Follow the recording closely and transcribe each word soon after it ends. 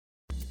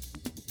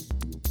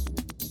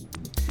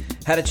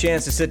Had a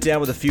chance to sit down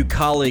with a few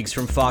colleagues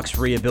from Fox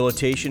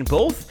Rehabilitation,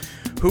 both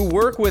who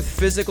work with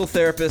physical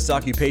therapists,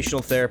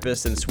 occupational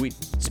therapists, and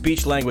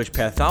speech-language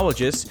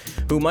pathologists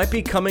who might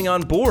be coming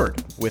on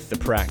board with the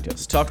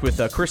practice. Talked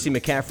with Christy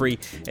McCaffrey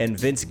and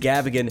Vince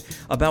Gavigan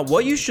about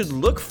what you should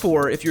look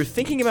for if you're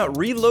thinking about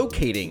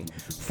relocating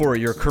for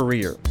your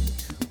career.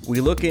 We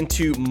look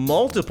into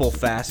multiple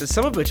facets,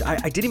 some of which I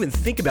didn't even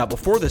think about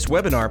before this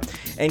webinar.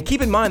 And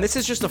keep in mind, this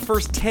is just the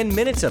first 10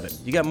 minutes of it.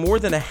 You got more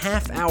than a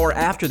half hour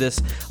after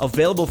this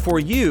available for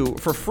you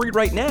for free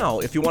right now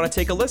if you want to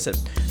take a listen.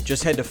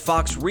 Just head to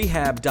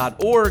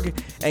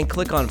foxrehab.org and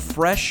click on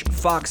Fresh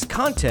Fox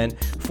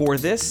Content for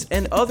this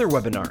and other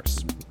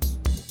webinars.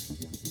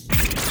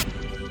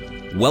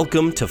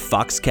 Welcome to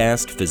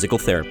Foxcast Physical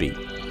Therapy,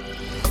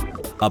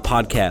 a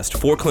podcast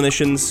for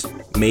clinicians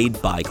made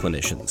by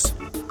clinicians.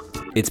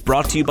 It's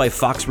brought to you by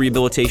Fox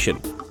Rehabilitation.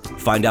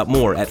 Find out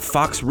more at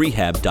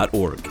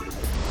foxrehab.org.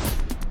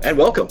 And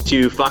welcome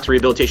to Fox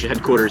Rehabilitation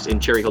headquarters in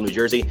Cherry Hill, New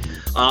Jersey.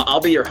 I'll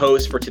be your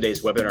host for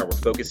today's webinar. We're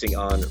focusing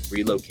on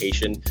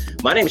relocation.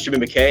 My name is Jimmy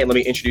McKay, and let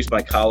me introduce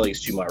my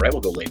colleagues to my right. We'll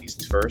go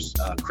ladies first.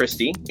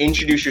 Christy,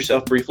 introduce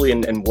yourself briefly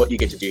and what you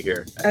get to do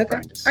here at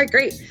practice. All right,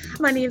 great.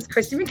 My name is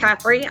Christy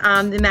McCaffrey.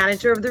 I'm the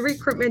manager of the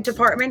recruitment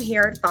department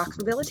here at Fox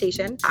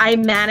Rehabilitation. I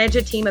manage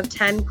a team of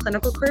 10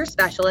 clinical career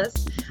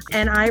specialists,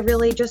 and I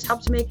really just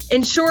help to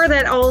ensure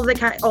that all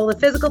the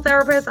physical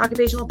therapists,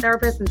 occupational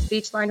therapists, and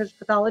speech language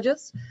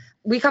pathologists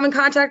we come in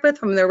contact with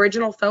from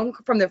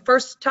the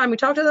first time we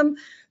talk to them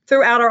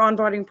throughout our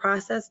onboarding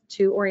process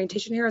to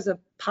orientation here is a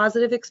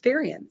positive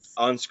experience.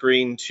 On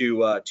screen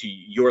to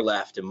your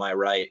left and my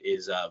right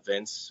is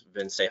Vince.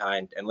 Vince, say hi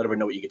and let everyone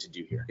know what you get to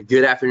do here.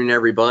 Good afternoon,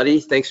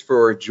 everybody. Thanks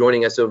for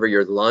joining us over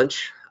your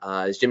lunch.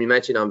 As Jimmy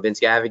mentioned, I'm Vince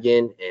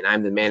Gavigan, and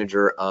I'm the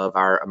manager of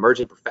our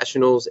Emerging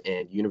Professionals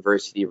and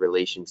University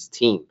Relations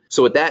team.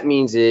 So what that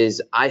means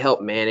is I help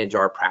manage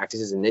our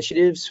practices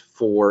initiatives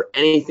for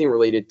anything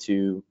related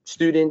to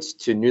students,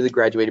 to newly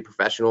graduated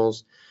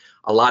professionals.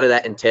 A lot of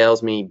that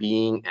entails me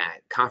being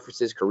at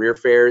conferences, career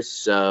fairs.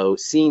 So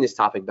seeing this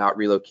topic about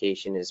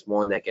relocation is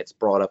one that gets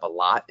brought up a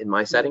lot in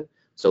my setting.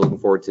 So looking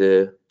forward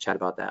to chat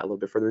about that a little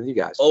bit further with you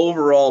guys.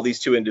 Overall, these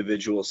two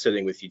individuals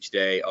sitting with you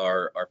today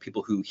are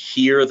people who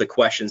hear the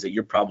questions that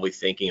you're probably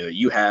thinking that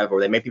you have, or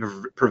they may be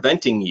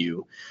preventing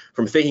you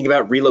from thinking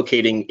about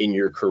relocating in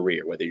your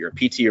career, whether you're a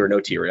PT or an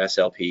OT or an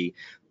SLP.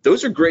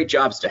 Those are great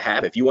jobs to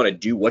have if you want to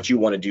do what you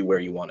want to do where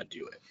you want to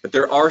do it. But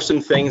there are some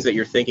things that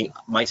you're thinking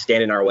might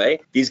stand in our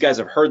way. These guys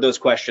have heard those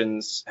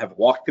questions, have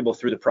walked people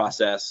through the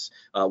process,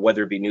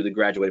 whether it be newly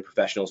graduated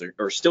professionals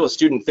or still a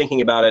student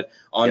thinking about it,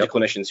 on to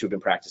clinicians who've been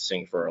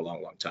practicing for a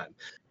long, long time.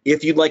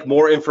 If you'd like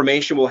more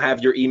information, we'll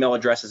have your email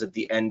addresses at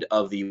the end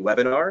of the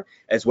webinar,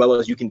 as well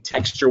as you can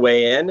text your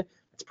way in.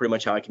 That's pretty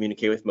much how I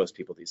communicate with most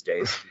people these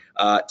days.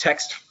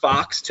 Text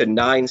FOX to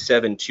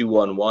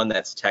 97211.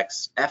 That's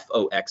text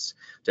FOX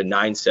to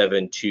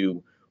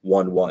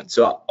 97211.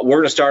 So we're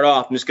going to start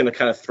off. I'm just going to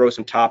kind of throw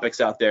some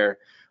topics out there,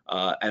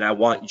 and I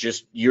want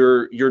just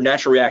your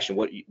natural reaction.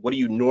 What do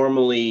you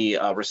normally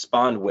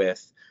respond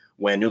with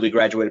when newly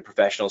graduated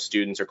professional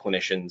students or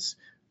clinicians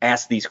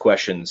ask these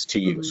questions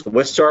to you? So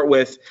let's start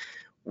with,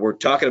 we're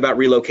talking about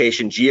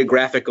relocation,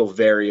 geographical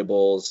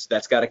variables.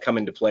 That's got to come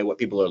into play, what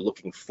people are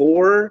looking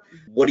for.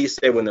 What do you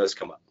say when those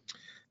come up?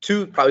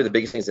 Two, probably the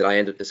biggest things that I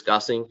end up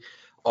discussing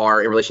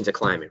are in relation to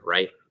climate,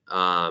 right?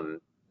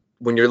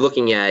 When you're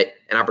looking at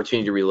an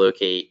opportunity to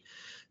relocate,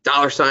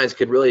 dollar signs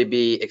could really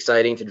be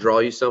exciting to draw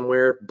you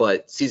somewhere,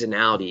 but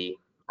seasonality,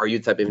 are you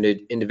the type of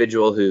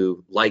individual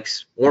who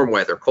likes warm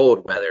weather,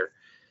 cold weather?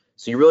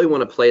 So you really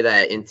want to play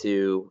that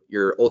into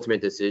your ultimate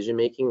decision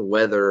making,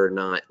 whether or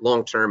not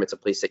long term it's a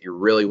place that you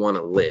really want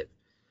to live.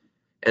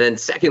 And then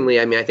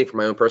secondly, I think from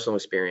my own personal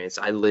experience,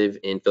 I live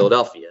in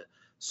Philadelphia.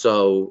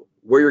 So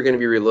where you're going to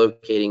be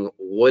relocating,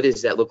 what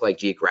does that look like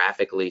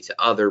geographically to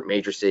other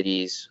major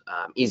cities,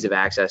 ease of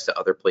access to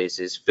other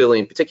places? Philly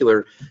in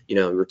particular,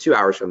 we're 2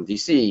 hours from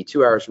DC,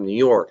 2 hours from New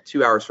York,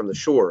 2 hours from the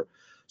shore.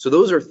 So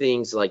those are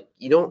things like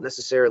you don't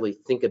necessarily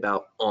think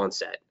about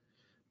onset,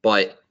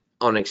 but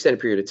on an extended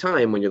period of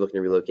time when you're looking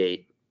to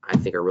relocate, I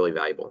think are really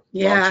valuable.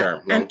 Yeah.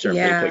 Long-term,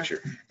 big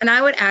picture. And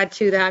I would add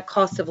to that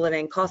cost of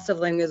living. Cost of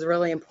living is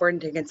really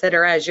important to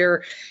consider as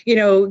you're,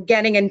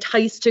 getting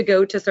enticed to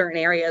go to certain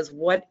areas.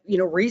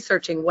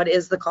 Researching what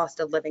is the cost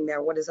of living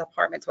there? What is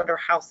apartments? What are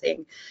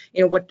housing?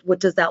 What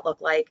does that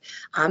look like?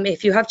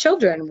 If you have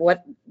children,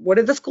 what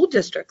are the school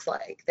districts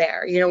like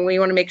there? We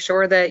want to make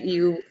sure that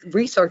you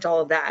research all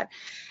of that,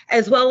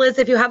 as well as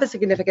if you have a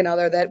significant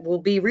other that will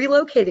be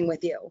relocating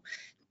with you.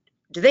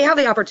 Do they have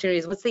the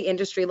opportunities? What's the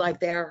industry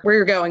like there, where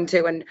you're going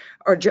to, and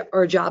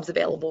are jobs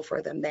available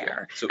for them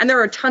there? And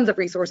there are tons of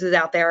resources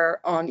out there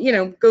on,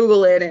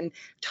 Google it, and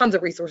tons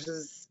of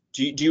resources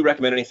Do you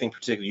recommend anything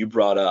particular? You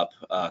brought up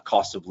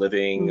cost of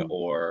living, Mm.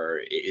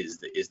 or is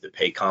the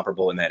pay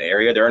comparable in that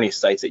area? Are there any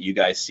sites that you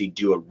guys see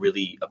do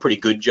a pretty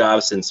good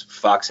job, since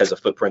Fox has a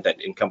footprint that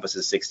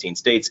encompasses 16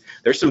 states?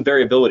 There's some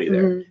variability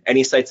there. Mhm.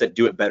 Any sites that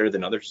do it better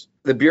than others?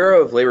 The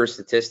Bureau of Labor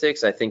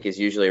Statistics, I think, is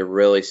usually a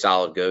really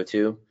solid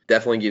go-to.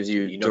 Definitely gives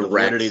you You know the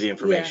direct. validity of the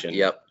information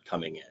Yep.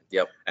 coming in.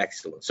 Yep.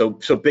 Excellent. So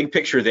big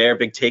picture there,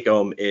 big take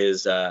home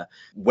is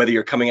whether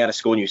you're coming out of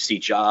school and you see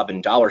job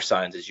and dollar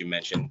signs, as you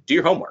mentioned, do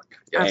your homework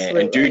and do your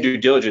Absolutely. due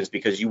diligence,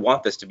 because you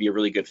want this to be a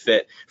really good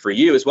fit for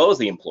you as well as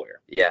the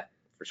employer. Yeah,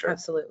 for sure.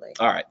 Absolutely.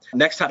 All right.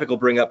 Next topic we'll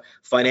bring up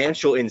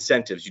financial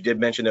incentives. You did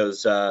mention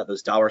those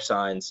dollar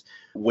signs.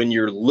 When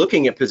you're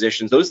looking at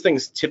positions, those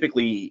things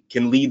typically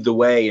can lead the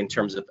way in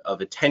terms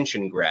of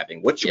attention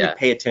grabbing. What should we Yeah.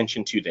 pay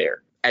attention to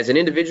there? As an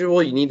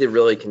individual, you need to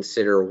really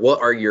consider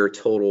what are your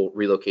total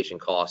relocation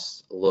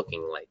costs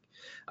looking like.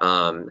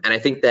 And I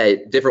think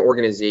that different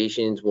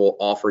organizations will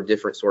offer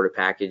different sort of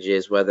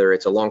packages, whether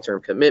it's a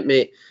long-term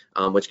commitment,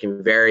 which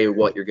can vary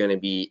what you're going to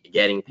be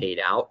getting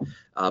paid out.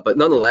 But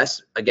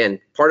nonetheless,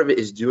 again, part of it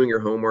is doing your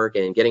homework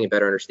and getting a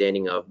better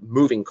understanding of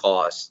moving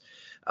costs,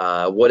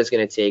 what it's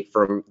going to take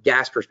from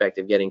gas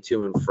perspective, getting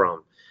to and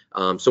from.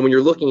 So when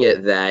you're looking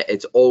at that,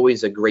 it's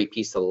always a great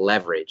piece to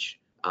leverage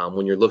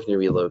when you're looking to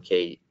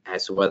relocate,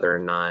 as to whether or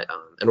not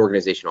an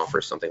organization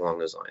offers something along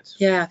those lines.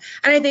 Yeah.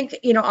 And I think,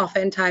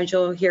 oftentimes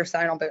you'll hear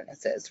sign-on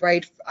bonuses,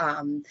 right?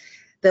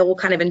 That will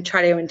kind of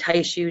try to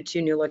entice you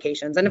to new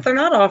locations. And if they're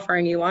not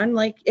offering you one,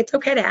 like, it's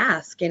okay to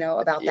ask,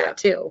 about Yeah. that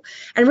too.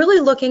 And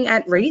really looking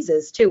at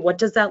raises too. What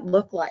does that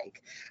look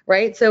like,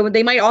 right? So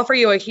they might offer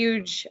you a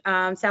huge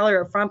salary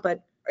up front,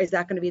 but is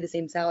that going to be the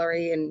same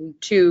salary in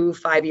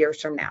 5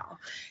 years from now?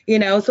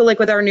 So like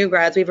with our new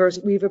grads,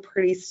 we've a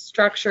pretty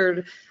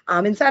structured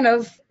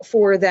incentive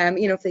for them.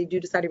 If they do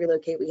decide to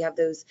relocate, we have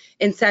those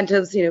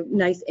incentives,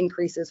 nice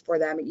increases for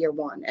them at year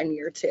 1 and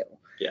year 2.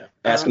 Yeah.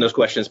 Asking those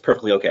questions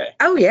perfectly okay.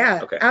 Oh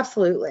yeah, Okay.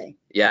 absolutely.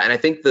 Yeah, and I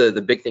think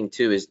the big thing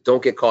too is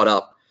don't get caught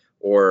up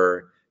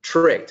or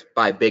tricked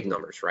by big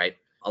numbers, right?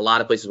 A lot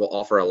of places will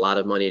offer a lot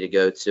of money to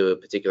go to a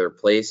particular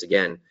place.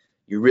 Again,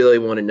 you really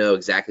want to know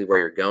exactly where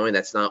you're going.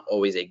 That's not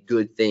always a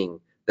good thing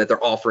that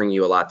they're offering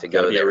you a lot to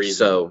Gotta go be a there. reason.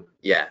 So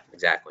yeah,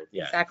 exactly.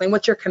 Yeah. Exactly. And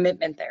what's your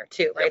commitment there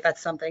too, right? Yep.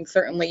 That's something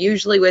certainly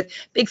usually with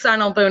big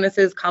sign-on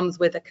bonuses comes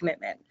with a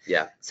commitment.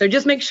 Yeah. So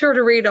just make sure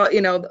to read,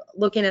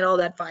 looking at all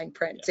that fine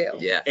print too.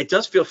 Yeah, It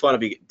does feel fun to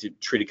be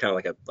treated kind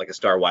of like a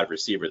star wide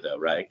receiver, though,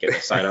 right? Get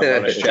a sign up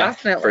bonus check.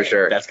 Definitely. for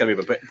sure. That's gonna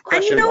be a And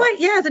question. you know what?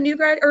 Yeah, as a new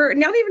grad, or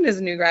not even as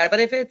a new grad,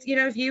 but if it's,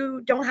 if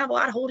you don't have a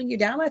lot holding you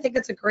down, I think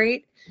it's a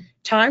great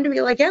time to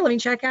be like, yeah, let me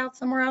check out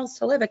somewhere else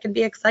to live. It can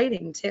be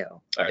exciting too.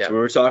 All right, Yeah. so we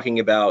were talking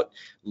about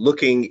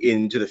looking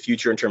into the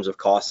future in terms of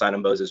cost,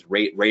 sign-on bonuses,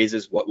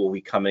 raises, what will be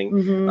coming.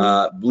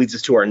 Mhm. Leads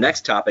us to our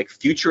next topic: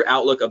 future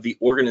outlook of the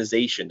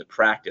organization, the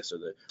practice, or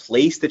the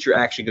place that you're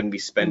actually going to be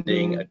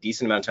spending a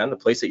decent amount of time, the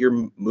place that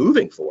you're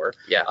moving for.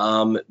 Yeah.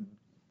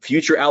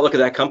 Future outlook of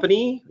that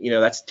company,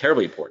 that's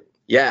terribly important.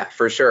 Yeah,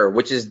 for sure.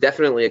 Which is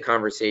definitely a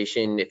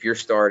conversation if you're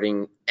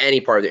starting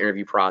any part of the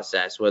interview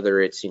process, whether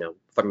it's,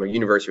 from a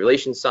university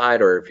relations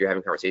side, or if you're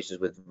having conversations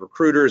with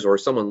recruiters or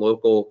someone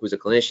local who's a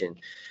clinician.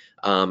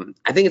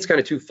 I think it's kind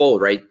of twofold,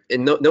 right?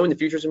 And knowing the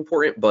future is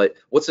important, but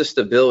what's the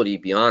stability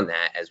beyond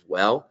that as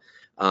well?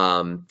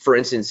 For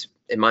instance,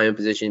 in my own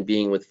position,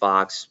 being with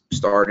Fox,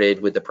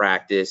 started with the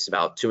practice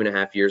about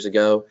 2.5 years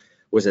ago,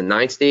 was in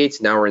 9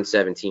 states. Now we're in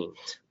 17.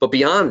 But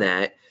beyond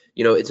that,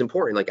 it's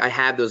important. Like, I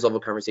have those level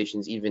of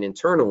conversations even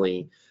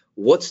internally.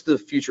 What's the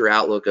future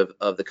outlook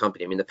of the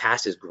company? I mean, the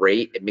past is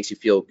great. It makes you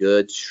feel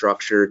good,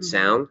 structured,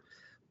 sound,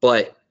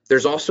 but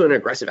there's also an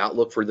aggressive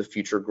outlook for the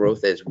future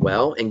growth as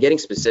well. And getting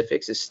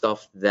specifics is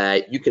stuff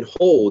that you can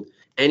hold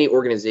any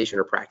organization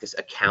or practice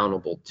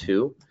accountable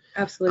to.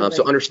 Absolutely.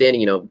 So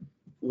understanding,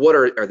 what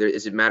are there,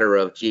 is it a matter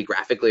of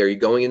geographically, are you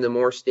going into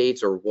more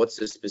states, or what's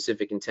the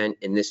specific intent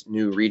in this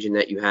new region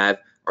that you have?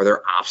 Are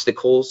there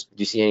obstacles? Do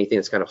you see anything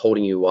that's kind of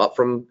holding you up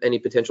from any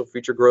potential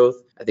future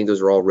growth? I think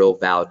those are all real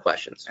valid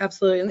questions.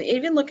 Absolutely. And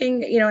even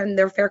looking, and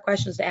they're fair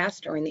questions to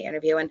ask during the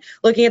interview, and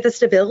looking at the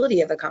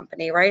stability of the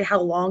company, right? How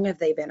long have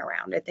they been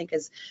around? I think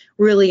is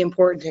really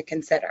important to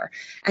consider.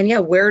 And yeah,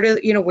 where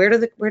does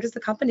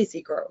the company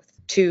see growth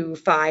 2,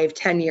 5,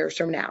 10 years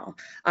from now?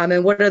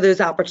 And what are those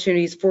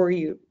opportunities for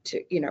you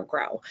to,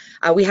 grow?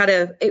 We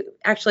had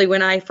actually,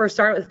 when I first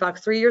started with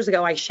Fox 3 years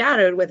ago, I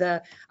shadowed with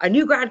a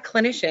new grad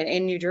clinician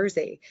in New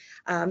Jersey.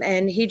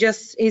 And he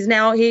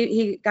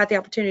got the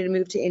opportunity to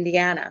move to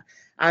Indiana.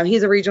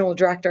 He's a regional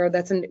director.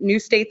 That's a new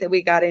state that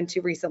we got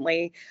into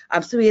recently.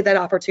 So we had that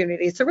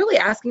opportunity. So really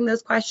asking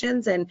those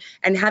questions and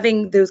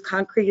having those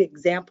concrete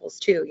examples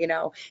too.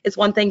 It's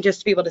one thing just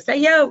to be able to say,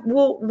 yeah,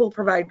 we'll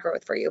provide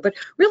growth for you, but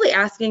really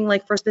asking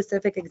like for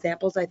specific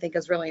examples, I think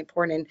is really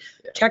important.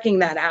 And checking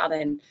that out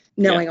and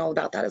knowing all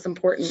about that is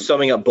important.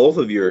 Summing up both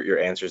of your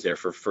answers there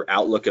for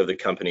outlook of the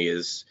company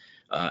is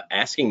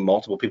asking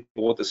multiple people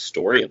what the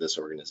story of this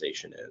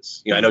organization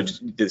is. I know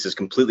this is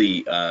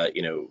completely,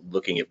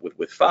 looking at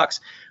with Fox.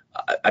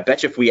 I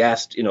bet you if we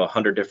asked,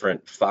 100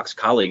 different Fox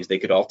colleagues, they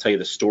could all tell you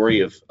the story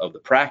of the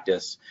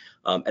practice.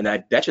 And I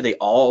bet you they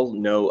all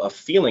know a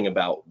feeling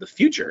about the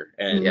future,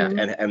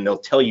 and they'll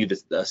tell you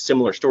a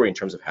similar story in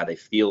terms of how they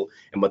feel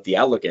and what the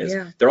outlook is.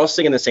 Yeah. They're all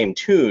singing the same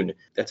tune.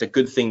 That's a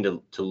good thing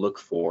to look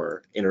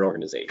for in an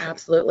organization.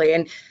 Absolutely.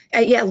 And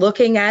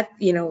looking at,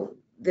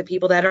 the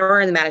people that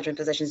are in the management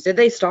positions, did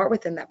they start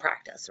within that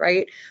practice,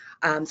 right?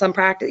 Some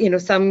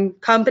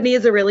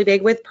companies are really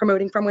big with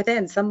promoting from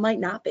within. Some might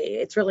not be.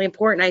 It's really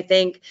important. I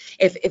think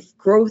if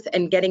growth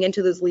and getting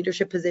into those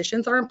leadership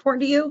positions are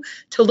important to you,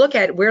 to look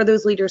at where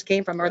those leaders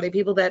came from. Are they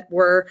people that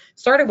were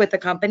started with the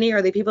company? Or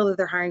are they people that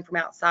they're hiring from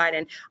outside?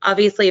 And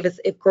obviously,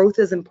 if growth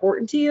is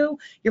important to you,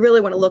 you really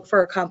want to look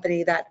for a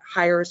company that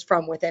hires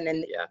from within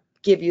and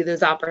give you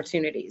those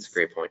opportunities. That's a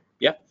great point.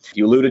 Yeah.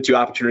 You alluded to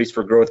opportunities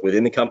for growth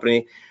within the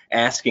company.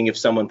 Asking if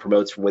someone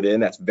promotes from within,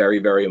 that's very,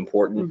 very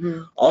important.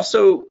 Mm-hmm.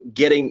 Also,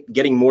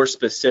 getting more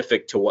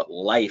specific to what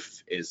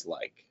life is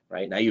like.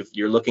 Right now,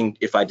 you're looking.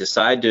 If I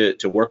decide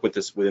to work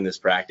within this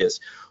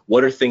practice,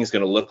 what are things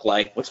going to look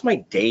like? What's my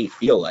day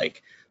feel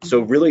like?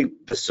 So really,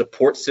 the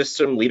support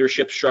system,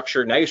 leadership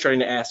structure. Now you're starting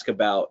to ask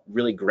about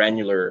really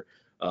granular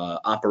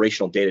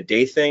operational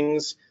day-to-day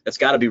things. That's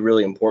got to be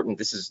really important.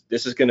 This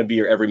is going to be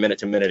your every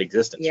minute-to-minute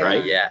existence,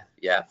 right?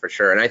 Yeah, for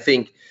sure. And I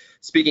think,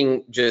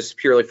 speaking just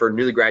purely for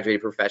newly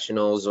graduated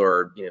professionals,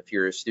 or if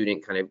you're a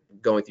student kind of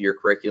going through your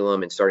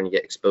curriculum and starting to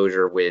get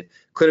exposure with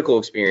clinical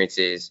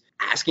experiences,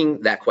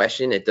 asking that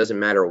question, it doesn't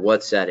matter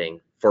what setting,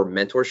 for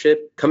mentorship.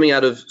 Coming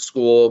out of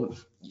school,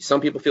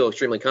 some people feel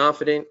extremely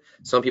confident,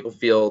 some people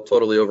feel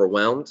totally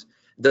overwhelmed.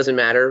 It doesn't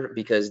matter,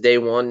 because day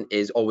one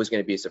is always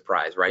going to be a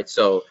surprise, right?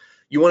 So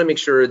you want to make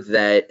sure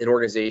that an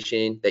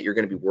organization that you're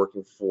going to be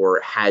working for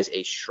has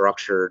a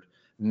structured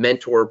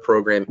mentor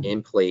program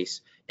in place,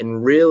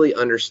 and really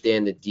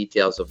understand the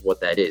details of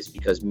what that is,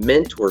 because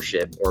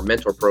mentorship or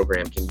mentor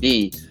program can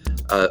be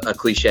a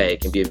cliche.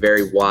 It can be a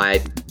very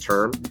wide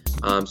term.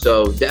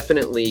 So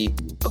definitely,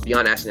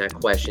 beyond asking that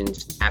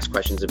questions, ask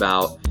questions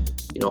about,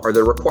 are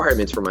there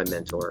requirements for my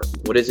mentor?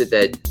 What is it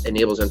that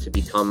enables them to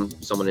become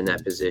someone in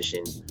that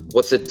position?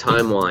 What's the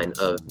timeline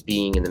of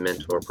being in the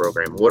mentor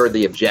program? What are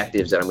the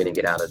objectives that I'm going to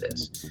get out of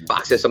this?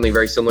 Fox has something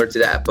very similar to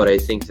that, but I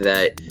think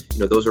that,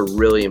 those are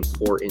really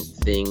important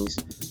things,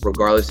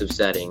 regardless of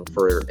setting,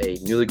 for a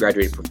newly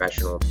graduated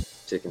professional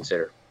to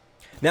consider.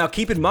 Now,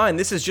 keep in mind,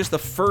 this is just the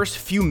first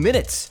few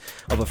minutes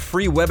of a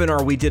free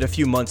webinar we did a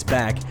few months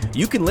back.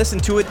 You can listen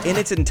to it in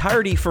its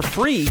entirety for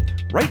free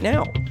right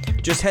now.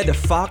 Just head to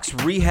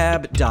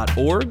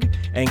foxrehab.org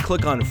and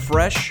click on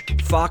Fresh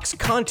Fox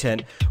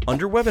Content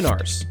under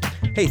Webinars.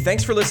 Hey,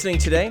 thanks for listening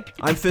today.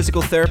 I'm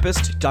physical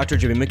therapist, Dr.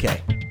 Jimmy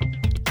McKay.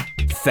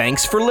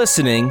 Thanks for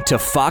listening to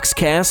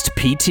Foxcast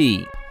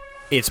PT.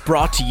 It's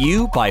brought to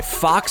you by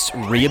Fox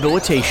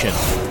Rehabilitation.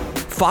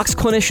 Fox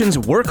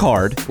clinicians work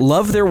hard,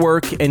 love their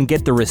work, and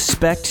get the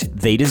respect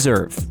they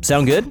deserve.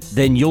 Sound good?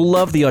 Then you'll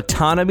love the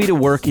autonomy to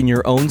work in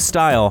your own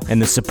style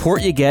and the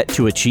support you get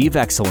to achieve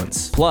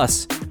excellence.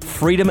 Plus,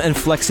 freedom and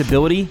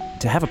flexibility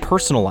to have a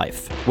personal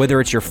life.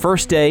 Whether it's your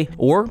first day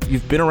or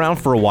you've been around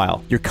for a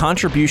while, your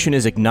contribution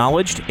is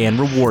acknowledged and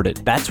rewarded.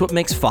 That's what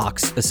makes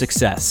Fox a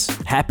success.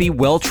 Happy,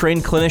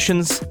 well-trained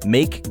clinicians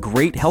make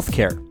great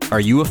healthcare. Are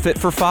you a fit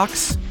for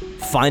Fox?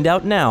 Find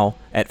out now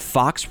at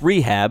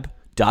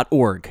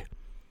foxrehab.org.